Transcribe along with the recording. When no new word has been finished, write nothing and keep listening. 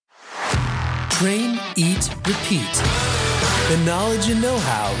Train, eat, repeat. The knowledge and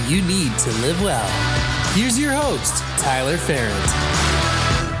know-how you need to live well. Here's your host, Tyler Ferrand.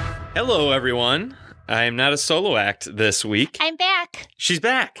 Hello, everyone. I am not a solo act this week. I'm back. She's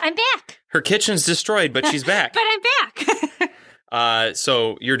back. I'm back. Her kitchen's destroyed, but she's back. But I'm back.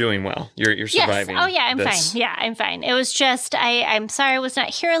 So you're doing well. You're surviving. Yes. Oh, yeah, I'm this. fine. Yeah, I'm fine. It was just, I'm sorry I was not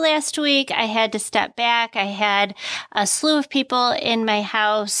here last week. I had to step back. I had a slew of people in my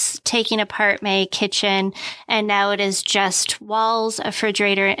house taking apart my kitchen, and now it is just walls, a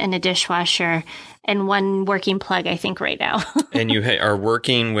refrigerator, and a dishwasher. And one working plug, I think, right now. And you are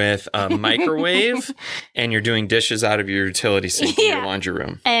working with a microwave, and you're doing dishes out of your utility sink in your laundry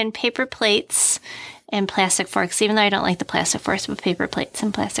room. And paper plates and plastic forks, even though I don't like the plastic forks, but paper plates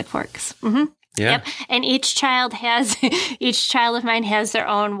and plastic forks. Mm-hmm. Yeah. Yep. And each child of mine has their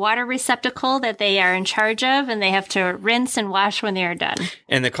own water receptacle that they are in charge of, and they have to rinse and wash when they are done.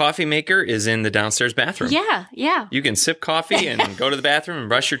 And the coffee maker is in the downstairs bathroom. Yeah. You can sip coffee and go to the bathroom and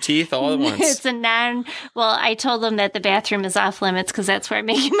brush your teeth all at once. It's well, I told them that the bathroom is off limits because that's where I'm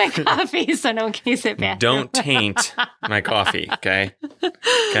making my coffee, so no one can use the bathroom. Don't taint my coffee, okay?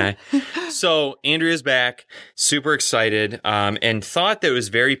 Okay. So Andrea's back, super excited, and thought that it was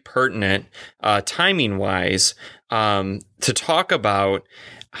very pertinent, timing-wise, to talk about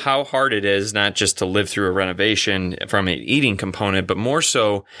how hard it is not just to live through a renovation from an eating component, but more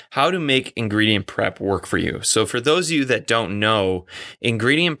so how to make ingredient prep work for you. So for those of you that don't know,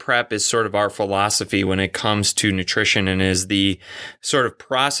 ingredient prep is sort of our philosophy when it comes to nutrition, and is the sort of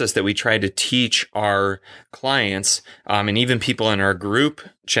process that we try to teach our clients, and even people in our group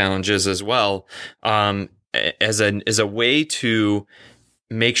challenges as well, as a way to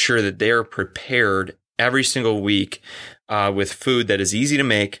make sure that they are prepared every single week with food that is easy to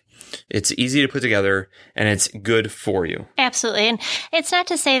make, it's easy to put together, and it's good for you. Absolutely. And it's not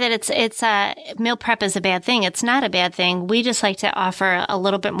to say that it's meal prep is a bad thing. It's not a bad thing. We just like to offer a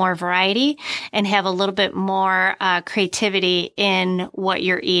little bit more variety and have a little bit more creativity in what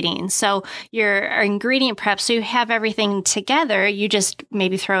you're eating. So your ingredient prep, so you have everything together, you just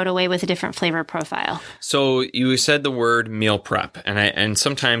maybe throw it away with a different flavor profile. So you said the word meal prep, and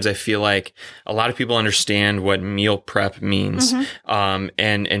sometimes I feel like a lot of people understand what meal prep means,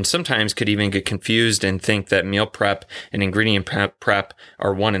 and sometimes could even get confused and think that meal prep and ingredient prep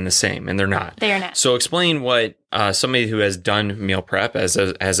are one and the same, and they're not. They are not. So explain what somebody who has done meal prep, as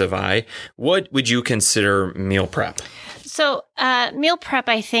have I, what would you consider meal prep? So meal prep,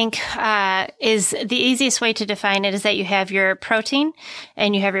 I think, is the easiest way to define it is that you have your protein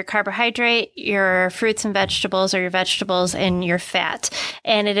and you have your carbohydrate, your fruits and vegetables, or your vegetables, and your fat.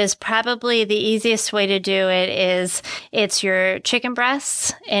 And it is probably the easiest way to do it is it's your chicken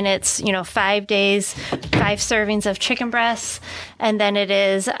breasts, and it's, 5 days, 5 servings of chicken breasts. And then it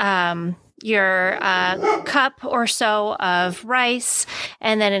is your cup or so of rice,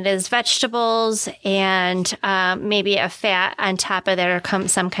 and then it is vegetables and maybe a fat on top of that, or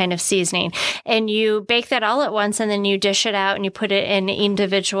some kind of seasoning. And you bake that all at once, and then you dish it out and you put it in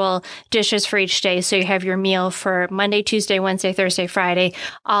individual dishes for each day. So you have your meal for Monday, Tuesday, Wednesday, Thursday, Friday,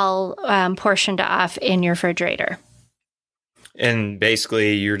 all portioned off in your refrigerator. And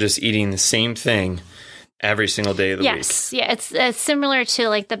basically, you're just eating the same thing every single day of the week. Yes. Yeah. It's similar to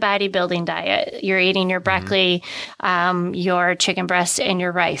like the bodybuilding diet. You're eating your broccoli, your chicken breast, and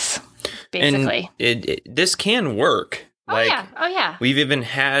your rice, basically. And this can work. Oh, yeah. We've even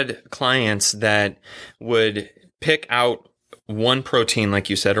had clients that would pick out one protein, like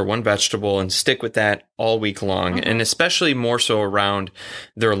you said, or one vegetable, and stick with that all week long. And especially more so around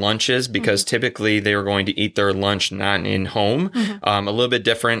their lunches, because typically they are going to eat their lunch not in home. A little bit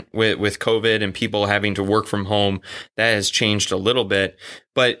different with COVID and people having to work from home. That has changed a little bit,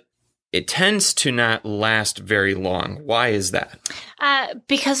 but it tends to not last very long. Why is that?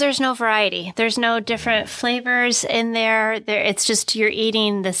 Because there's no variety. There's no different flavors in there. It's just you're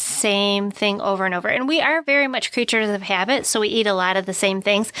eating the same thing over and over. And we are very much creatures of habit, so we eat a lot of the same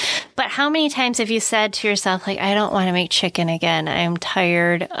things. But how many times have you said to yourself, like, I don't want to make chicken again. I'm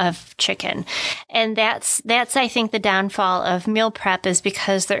tired of chicken. And that's I think, the downfall of meal prep, is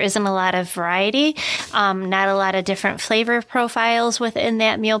because there isn't a lot of variety, not a lot of different flavor profiles within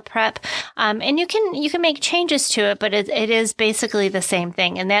that meal prep. And you can make changes to it, but it is basically the same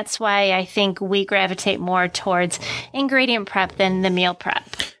thing. And that's why I think we gravitate more towards ingredient prep than the meal prep.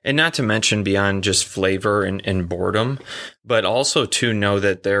 And not to mention beyond just flavor and boredom, but also to know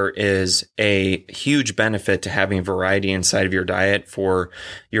that there is a huge benefit to having variety inside of your diet for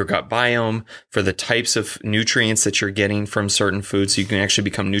your gut biome, for the types of nutrients that you're getting from certain foods. So you can actually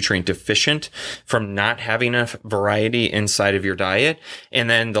become nutrient deficient from not having enough variety inside of your diet. And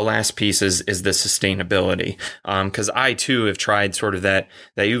then the last piece is the sustainability. Because I too have tried sort of that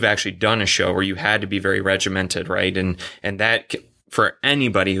you've actually done a show where you had to be very regimented, right? And that for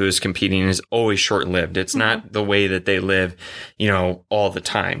anybody who is competing is always short-lived. It's not the way that they live, all the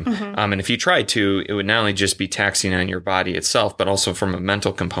time. And if you tried to, it would not only just be taxing on your body itself, but also from a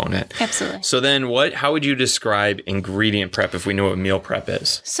mental component. Absolutely. So then how would you describe ingredient prep if we know what meal prep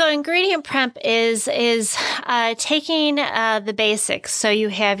is? So ingredient prep is taking the basics. So you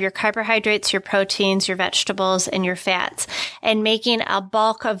have your carbohydrates, your proteins, your vegetables, and your fats, and making a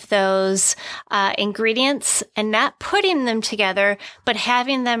bulk of those ingredients and not putting them together, but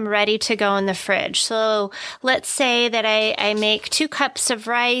having them ready to go in the fridge. So let's say that I make 2 cups of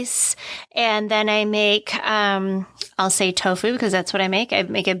rice, and then I make, I'll say tofu because that's what I make. I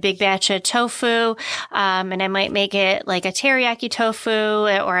make a big batch of tofu, and I might make it like a teriyaki tofu,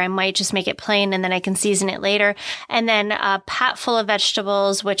 or I might just make it plain and then I can season it later. And then a pot full of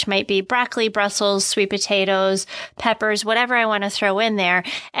vegetables, which might be broccoli, Brussels, sweet potatoes, peppers, whatever I want to throw in there.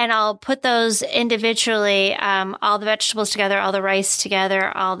 And I'll put those individually, all the vegetables together, all the rice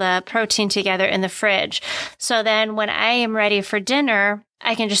together, all the protein together in the fridge. So then when I am ready for dinner,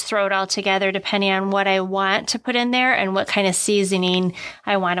 I can just throw it all together depending on what I want to put in there and what kind of seasoning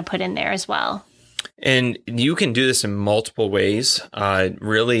I want to put in there as well. And you can do this in multiple ways.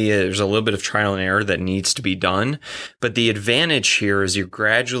 Really, there's a little bit of trial and error that needs to be done. But the advantage here is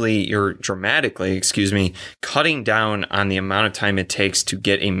you're dramatically, cutting down on the amount of time it takes to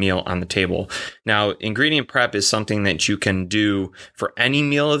get a meal on the table. Now, ingredient prep is something that you can do for any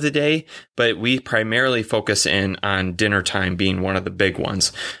meal of the day, but we primarily focus in on dinner time being one of the big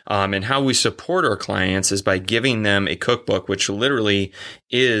ones. And how we support our clients is by giving them a cookbook, which literally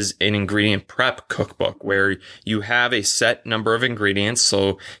is an ingredient prep cookbook where you have a set number of ingredients.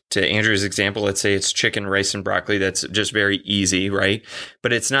 So to Andrew's example, let's say it's chicken, rice, and broccoli. That's just very easy, right?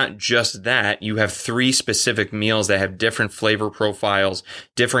 But it's not just that. You have 3 specific meals that have different flavor profiles,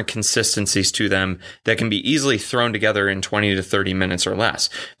 different consistencies to them that can be easily thrown together in 20 to 30 minutes or less.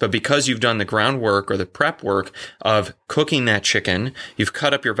 But because you've done the groundwork or the prep work of cooking that chicken, you've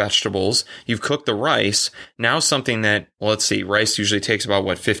cut up your vegetables, you've cooked the rice, now something that, let's see, rice usually takes about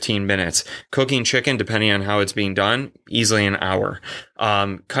 15 minutes. Cooking chicken, depending on how it's being done, easily an hour.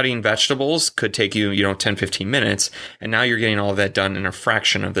 Cutting vegetables could take you, 10, 15 minutes. And now you're getting all of that done in a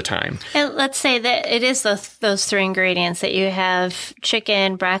fraction of the time. And let's say that it is those 3 ingredients that you have: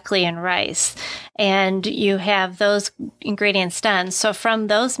 chicken, broccoli, and rice. And you have those ingredients done. So from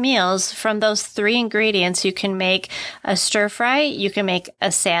those meals, from those 3 ingredients, you can make a stir fry, you can make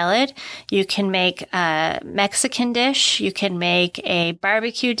a salad, you can make a Mexican dish, you can make a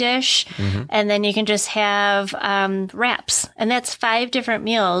barbecue dish, and then you can just have wraps. And that's 5 different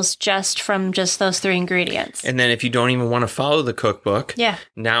meals just from just those 3 ingredients. And then if you don't even want to follow the cookbook,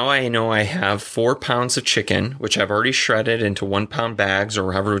 now I know I have 4 pounds of chicken, which I've already shredded into 1-pound bags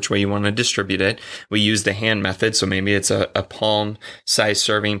or however which way you want to distribute it. We use the hand method, so maybe it's a palm size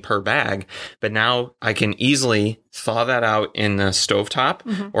serving per bag. But now I can easily thaw that out in the stovetop,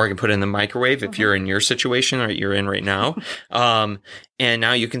 or I can put it in the microwave if you're in your situation or you're in right now. And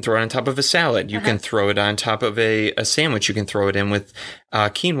now you can throw it on top of a salad. You can throw it on top of a sandwich. You can throw it in with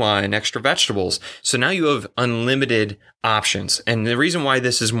quinoa and extra vegetables. So now you have unlimited options. And the reason why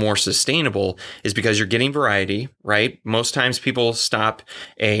this is more sustainable is because you're getting variety, right? Most times people stop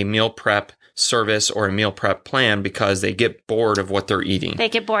a meal prep service or a meal prep plan because they get bored of what they're eating. They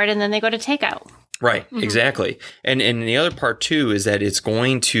get bored and then they go to takeout. Right, exactly. And the other part too is that it's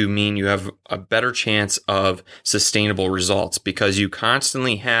going to mean you have a better chance of sustainable results because you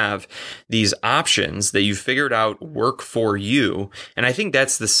constantly have these options that you figured out work for you. And I think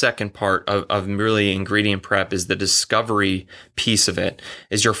that's the second part of really ingredient prep is the discovery piece of it,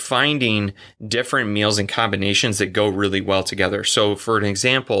 is you're finding different meals and combinations that go really well together. So for an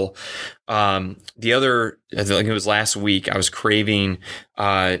example, I think it was last week, I was craving,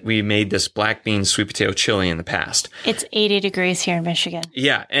 we made this black bean sweet potato chili in the past. It's 80 degrees here in Michigan.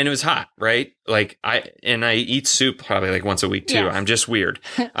 Yeah. And it was hot, right? Like I eat soup probably like once a week too. Yes. I'm just weird.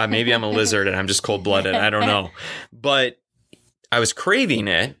 Maybe I'm a lizard and I'm just cold blooded. I don't know. But I was craving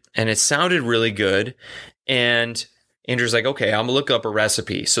it and it sounded really good. And Andrew's like, okay, I'm gonna look up a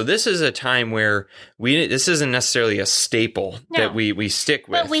recipe. So this is a time where this isn't necessarily a staple that we stick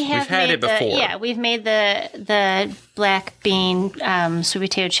with. But we've had it before. We've made the black bean sweet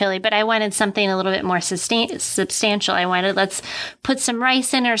potato chili, but I wanted something a little bit more substantial. I wanted, let's put some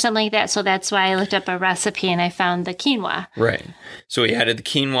rice in it or something like that. So that's why I looked up a recipe and I found the quinoa. Right. So we added the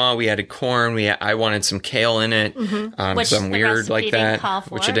quinoa, we added corn, I wanted some kale in it, because I'm weird like that,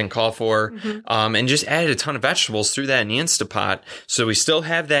 which I didn't call for, and just added a ton of vegetables through that in the Instapot. So we still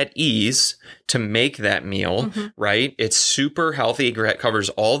have that ease to make that meal, right? It's super healthy. It covers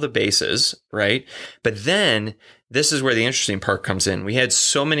all the bases, right? But then this is where the interesting part comes in. We had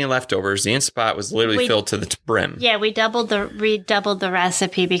so many leftovers. The Instapot was literally filled to the brim. Yeah, we doubled the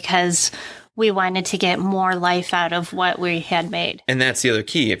recipe because we wanted to get more life out of what we had made. And that's the other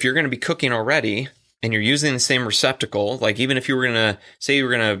key. If you're going to be cooking already and you're using the same receptacle, like even if you were going to say you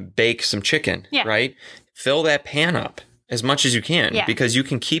were going to bake some chicken, right? Fill that pan up as much as you can, because you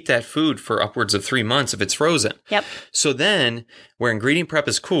can keep that food for upwards of 3 months if it's frozen. Yep. So then where ingredient prep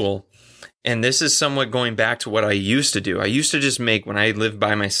is cool, and this is somewhat going back to what I used to do. I used to just make, when I lived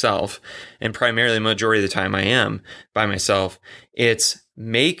by myself, and primarily the majority of the time I am by myself, it's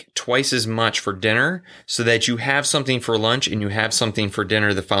make twice as much for dinner so that you have something for lunch and you have something for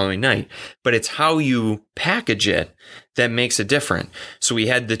dinner the following night. But it's how you package it that makes it different. So we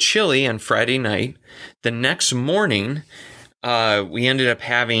had the chili on Friday night. The next morning, we ended up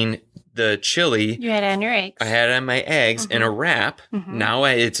having the chili. You had it on your eggs. I had it on my eggs in a wrap. Now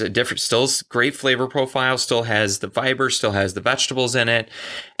it's a different, still great flavor profile, still has the fiber, still has the vegetables in it.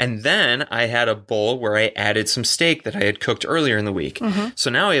 And then I had a bowl where I added some steak that I had cooked earlier in the week. So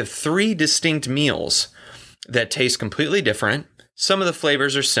now I have 3 distinct meals that taste completely different. Some of the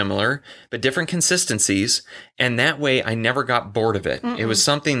flavors are similar, but different consistencies. And that way I never got bored of it. It was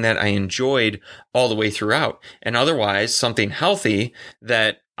something that I enjoyed all the way throughout. And otherwise, something healthy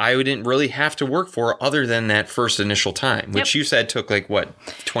that I didn't really have to work for other than that first initial time, which you said took 20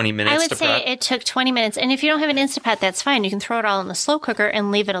 minutes to prep? I would say it took 20 minutes. And if you don't have an Instapot, that's fine. You can throw it all in the slow cooker and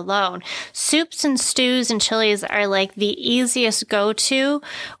leave it alone. Soups and stews and chilies are like the easiest go-to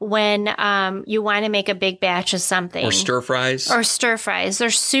when you want to make a big batch of something. Or stir fries. They're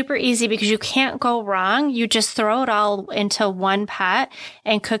super easy because you can't go wrong. You just throw it all into one pot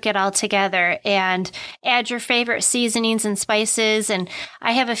and cook it all together and add your favorite seasonings and spices. And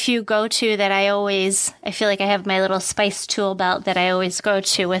I have a few go-to that I feel like I have my little spice tool belt that I always go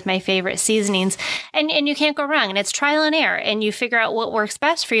to with my favorite seasonings. And you can't go wrong. And it's trial and error. And you figure out what works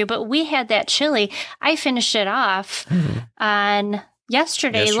best for you. But we had that chili. I finished it off on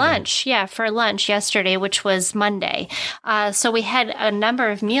yesterday lunch. Yeah, for lunch yesterday, which was Monday. So we had a number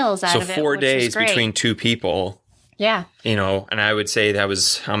of meals out of it. So 4 days between 2 people. Yeah. And I would say that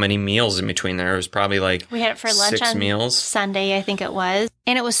was how many meals in between there? It was probably we had it for lunch 6 on meals. Sunday, I think it was.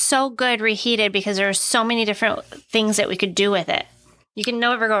 And it was so good reheated because there were so many different things that we could do with it. You can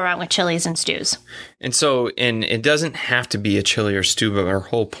never go wrong with chilies and stews. And so, and it doesn't have to be a chili or stew, but our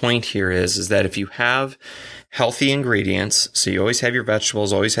whole point here is that if you have healthy ingredients, so you always have your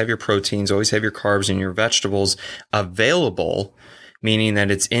vegetables, always have your proteins, always have your carbs and your vegetables available, meaning that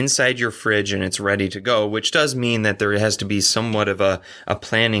it's inside your fridge and it's ready to go, which does mean that there has to be somewhat of a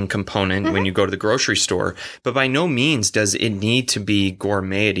planning component when you go to the grocery store. But by no means does it need to be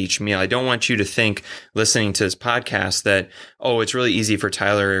gourmet at each meal. I don't want you to think, listening to this podcast, that, it's really easy for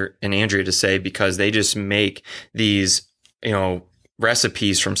Tyler and Andrea to say because they just make these,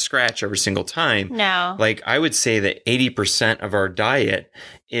 recipes from scratch every single time. No. I would say that 80% of our diet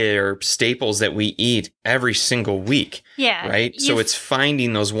are staples that we eat every single week. Yeah. Right? So it's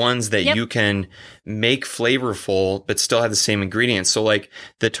finding those ones that you can make flavorful, but still have the same ingredients. So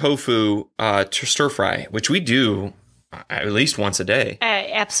the tofu stir fry, which we do at least once a day.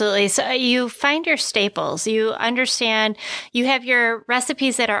 Absolutely. So you find your staples. You understand, you have your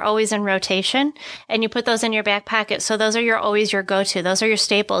recipes that are always in rotation and you put those in your back pocket. So those are always your go-to. Those are your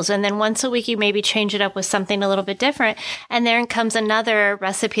staples. And then once a week, you maybe change it up with something a little bit different. And then comes another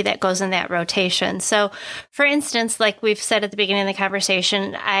recipe that goes in that rotation. So for instance, like we've said at the beginning of the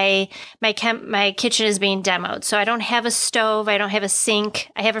conversation, my kitchen is being demoed. So I don't have a stove. I don't have a sink.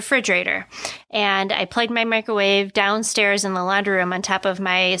 I have a refrigerator. And I plugged my microwave downstairs in the laundry room on top of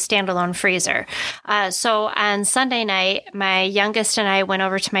my standalone freezer. So on Sunday night, my youngest and I went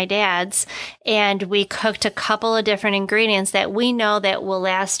over to my dad's and we cooked a couple of different ingredients that we know that will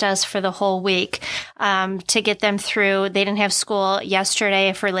last us for the whole week to get them through. They didn't have school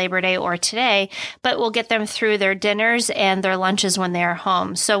yesterday for Labor Day or today, but we'll get them through their dinners and their lunches when they're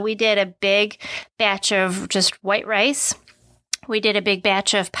home. So we did a big batch of just white rice. we did a big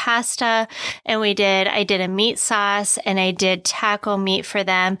batch of pasta, and I did a meat sauce, and I did taco meat for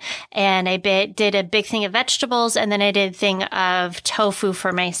them, and I did a big thing of vegetables, and then I did a thing of tofu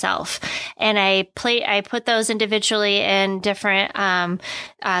for myself. And I put those individually in different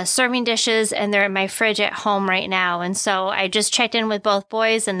serving dishes, and they're in my fridge at home right now. And so I just checked in with both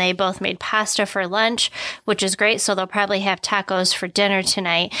boys, and they both made pasta for lunch, which is great. So they'll probably have tacos for dinner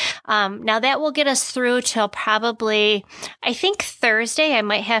tonight. Now that will get us through till probably, I think, Thursday. I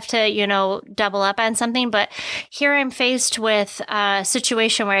might have to, double up on something, but here I'm faced with a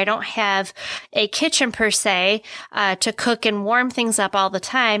situation where I don't have a kitchen per se to cook and warm things up all the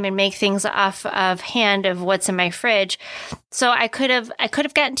time and make things off of hand of what's in my fridge. So I could have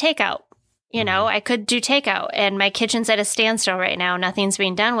gotten takeout. I could do takeout, and my kitchen's at a standstill right now. Nothing's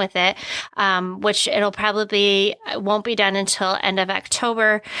being done with it, which won't be done until end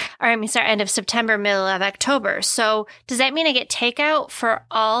of September, middle of October. So does that mean I get takeout for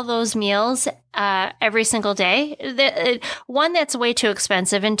all those meals every single day? One, that's way too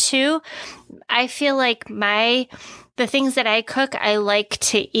expensive. And two, I feel like the things that I cook, I like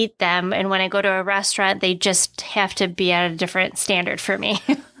to eat them. And when I go to a restaurant, they just have to be at a different standard for me.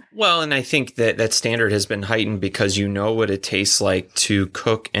 Well, and I think that standard has been heightened because you know what it tastes like to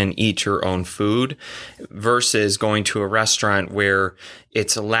cook and eat your own food versus going to a restaurant where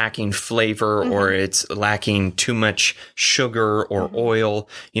it's lacking flavor or it's lacking too much sugar or oil.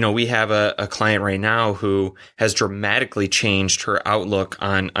 We have a client right now who has dramatically changed her outlook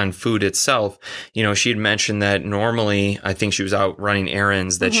on food itself. She had mentioned that normally, I think she was out running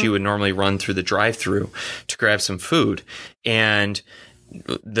errands, that she would normally run through the drive-thru to grab some food. And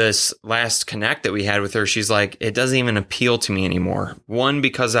this last connect that we had with her, she's like, it doesn't even appeal to me anymore. One,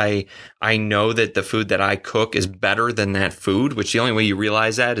 because I know that the food that I cook is better than that food, which the only way you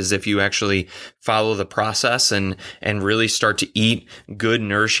realize that is if you actually follow the process and really start to eat good,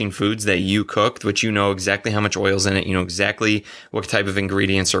 nourishing foods that you cooked, which you know exactly how much oil's in it, you know exactly what type of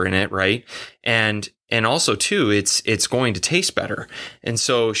ingredients are in it, right? And also, too, it's going to taste better. And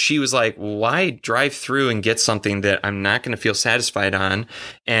so she was like, why drive through and get something that I'm not going to feel satisfied on?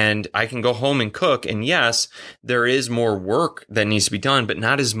 And I can go home and cook. And yes, there is more work that needs to be done, but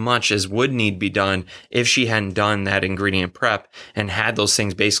not as much as would need to be done if she hadn't done that ingredient prep and had those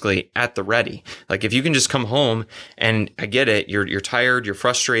things basically at the ready. Like if you can just come home, and I get it, you're tired, you're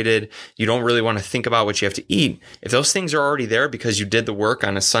frustrated, you don't really want to think about what you have to eat. If those things are already there because you did the work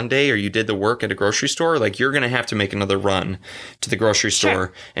on a Sunday or you did the work at a grocery store, like you're going to have to make another run to the grocery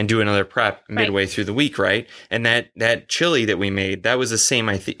store and do another prep midway through the week, right? And that chili that we made, that was the same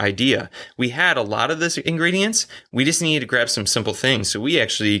idea. We had a lot of this ingredients. We just needed to grab some simple things. So we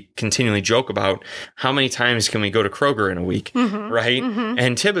actually continually joke about how many times can we go to Kroger in a week, right?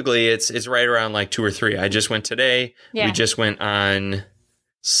 And typically it's right around like 2 or 3. I just went today. Yeah. We just went on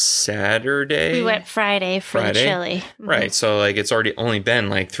Saturday. We went Friday for the chili. Right. So like it's already only been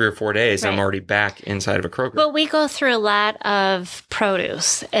like 3 or 4 days. Right. I'm already back inside of a Kroger. But we go through a lot of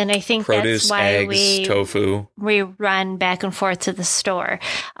produce. And I think that's why eggs, tofu. We run back and forth to the store.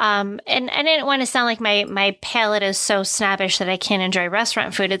 And I didn't want to sound like my palate is so snobbish that I can't enjoy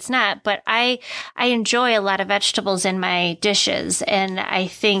restaurant food. It's not. But I enjoy a lot of vegetables in my dishes. And I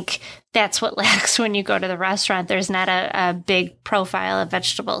think that's what lacks when you go to the restaurant. There's not a big profile of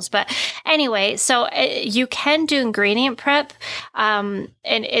vegetables. But anyway, so you can do ingredient prep. And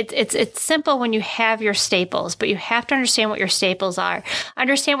it's simple when you have your staples, but you have to understand what your staples are.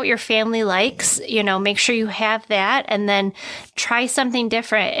 Understand what your family likes, make sure you have that, and then try something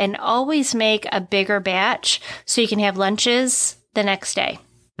different, and always make a bigger batch so you can have lunches the next day.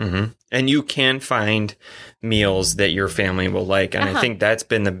 And you can find meals that your family will like. And I think that's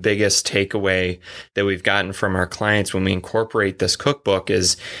been the biggest takeaway that we've gotten from our clients when we incorporate this cookbook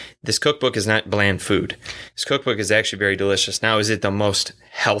is not bland food. This cookbook is actually very delicious. Now, is it the most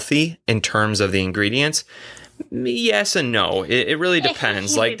healthy in terms of the ingredients? Yes and no. It really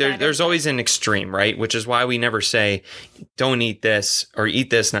depends. Like there's always an extreme, right? Which is why we never say, don't eat this or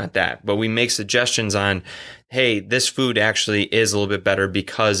eat this, not that. But we make suggestions on, hey, this food actually is a little bit better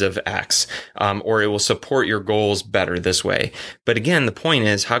because of X, or it will support your goals better this way. But again, the point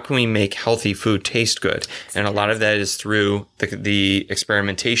is, how can we make healthy food taste good? And a lot of that is through the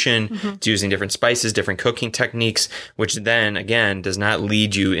experimentation, it's using different spices, different cooking techniques, which then, again, does not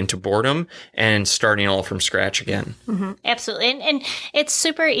lead you into boredom and starting all from scratch again. Absolutely. And it's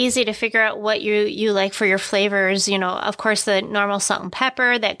super easy to figure out what you like for your flavors, Of course, the normal salt and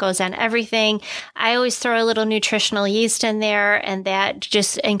pepper that goes on everything. I always throw a little nutritional yeast in there, and that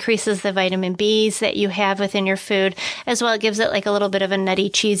just increases the vitamin Bs that you have within your food, as well. It gives it like a little bit of a nutty,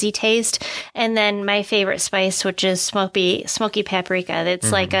 cheesy taste. And then my favorite spice, which is smoky paprika.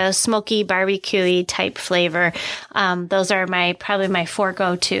 It's like a smoky barbecue type flavor. Those are probably my 4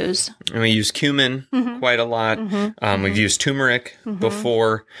 go-tos. And we use cumin quite a lot. We've used turmeric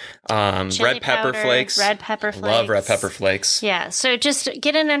before. Red pepper flakes. Red pepper flakes. Love red pepper flakes. Yeah. So just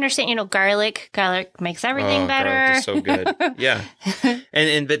get an understanding, garlic. Garlic makes everything better. Garlic is so good. Yeah.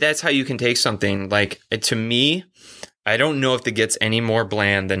 But that's how you can take something like, to me, I don't know if it gets any more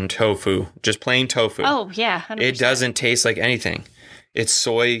bland than tofu, just plain tofu. Oh, yeah. 100%. It doesn't taste like anything. It's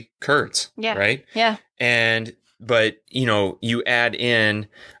soy curds, right? Yeah. But, you add in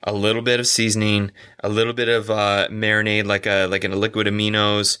a little bit of seasoning, a little bit of marinade, like a liquid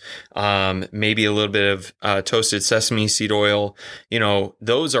aminos, maybe a little bit of toasted sesame seed oil.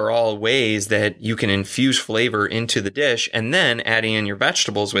 Those are all ways that you can infuse flavor into the dish, and then adding in your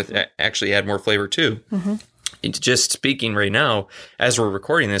vegetables with actually add more flavor too. Just speaking right now, as we're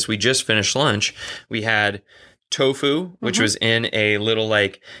recording this, we just finished lunch. We had tofu, which was in a little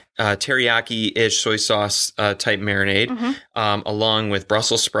teriyaki-ish soy sauce type marinade, along with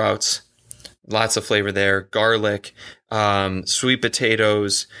Brussels sprouts, lots of flavor there, garlic, sweet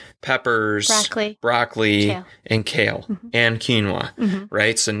potatoes, peppers, broccoli kale. And kale and quinoa,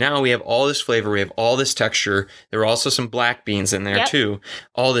 right? So now we have all this flavor, we have all this texture. There are also some black beans in there too.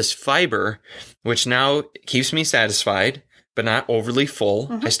 All this fiber, which now keeps me satisfied, but not overly full.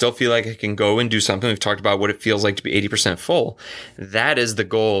 I still feel like I can go and do something. We've talked about what it feels like to be 80% full. That is the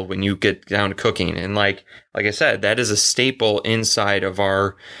goal when you get down to cooking. And like I said, that is a staple inside of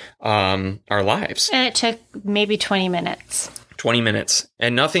our lives. And it took maybe 20 minutes. 20 minutes.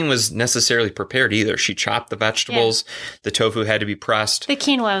 And nothing was necessarily prepared either. She chopped the vegetables. Yeah. The tofu had to be pressed. The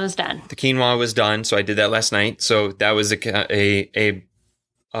quinoa was done. So I did that last night. So that was a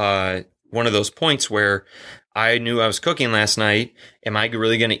one of those points where I knew I was cooking last night. Am I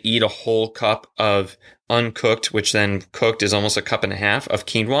really going to eat a whole cup of uncooked, which then cooked is almost a cup and a half of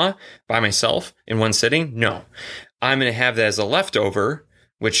quinoa by myself in one sitting? No. I'm going to have that as a leftover,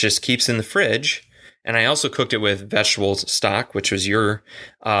 which just keeps in the fridge. And I also cooked it with vegetable stock, which was your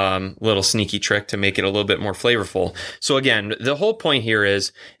little sneaky trick to make it a little bit more flavorful. So again, the whole point here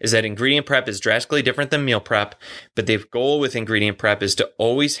is that ingredient prep is drastically different than meal prep, but the goal with ingredient prep is to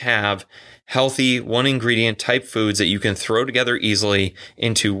always have healthy one ingredient type foods that you can throw together easily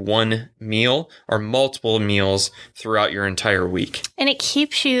into one meal or multiple meals throughout your entire week. And it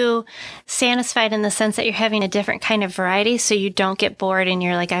keeps you satisfied in the sense that you're having a different kind of variety, so you don't get bored and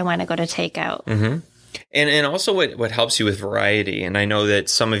you're like, I want to go to takeout. And also what helps you with variety, and I know that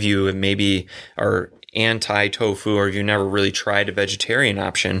some of you maybe are anti-tofu or you've never really tried a vegetarian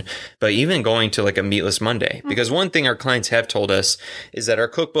option, but even going to like a meatless Monday, because one thing our clients have told us is that our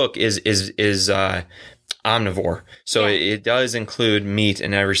cookbook is omnivore. So it does include meat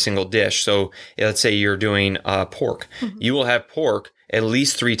in every single dish. So let's say you're doing pork. You will have pork at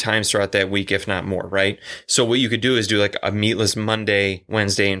least 3 times throughout that week, if not more, right? So what you could do is do like a meatless Monday,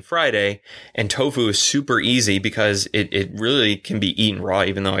 Wednesday, and Friday. And tofu is super easy because it really can be eaten raw,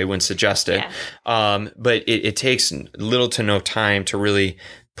 even though I wouldn't suggest it. But it takes little to no time to really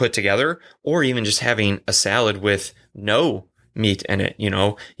put together, or even just having a salad with no meat in it.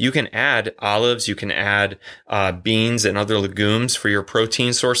 You can add olives, you can add beans and other legumes for your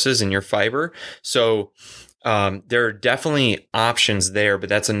protein sources and your fiber. So there are definitely options there, but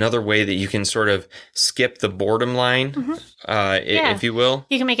that's another way that you can sort of skip the boredom line, if you will.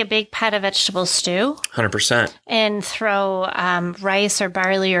 You can make a big pot of vegetable stew. 100%. And throw rice or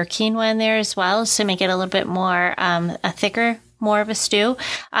barley or quinoa in there as well to make it a little bit more more of a stew.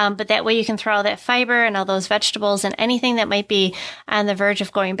 But that way you can throw all that fiber and all those vegetables and anything that might be on the verge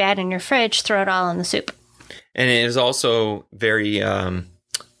of going bad in your fridge, throw it all in the soup. And it is also very...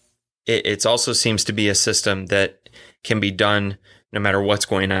 It also seems to be a system that can be done no matter what's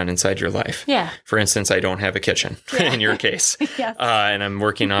going on inside your life. Yeah. For instance, I don't have a kitchen in your case. Yes. And I'm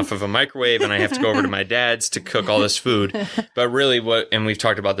working off of a microwave and I have to go over to my dad's to cook all this food. But really and we've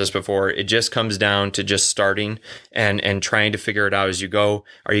talked about this before, it just comes down to just starting and trying to figure it out as you go.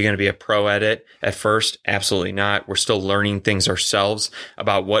 Are you going to be a pro at it at first? Absolutely not. We're still learning things ourselves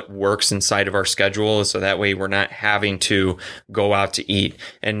about what works inside of our schedule. So that way we're not having to go out to eat.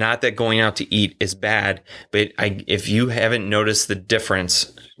 And not that going out to eat is bad, but if you haven't noticed the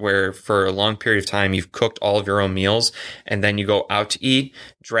difference where for a long period of time you've cooked all of your own meals and then you go out to eat,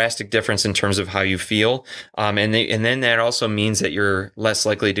 drastic difference in terms of how you feel. And then that also means that you're less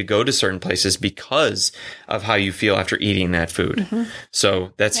likely to go to certain places because of how you feel after eating that food. Mm-hmm.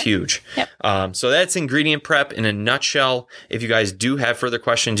 So that's huge. Yep. So that's ingredient prep in a nutshell. If you guys do have further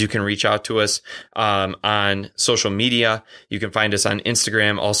questions, you can reach out to us on social media. You can find us on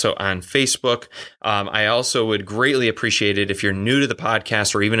Instagram, also on Facebook. I also would greatly appreciate it if you're new to the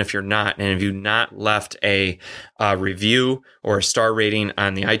podcast, or even if you're not, and if you've not left a review or a star rating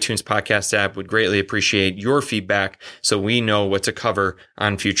on the iTunes podcast app, would greatly appreciate your feedback so we know what to cover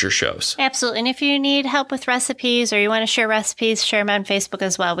on future shows. Absolutely. And if you need help with recipes or you want to share recipes, share them on Facebook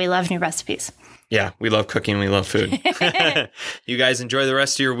as well. We love new recipes. Yeah, we love cooking. We love food. You guys enjoy the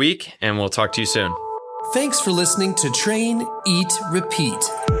rest of your week, and we'll talk to you soon. Thanks for listening to Train, Eat, Repeat.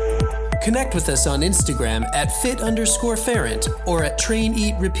 Connect with us on Instagram at fit_ferent or at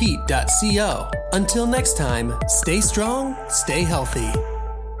traineatrepeat.co. Until next time, stay strong, stay healthy.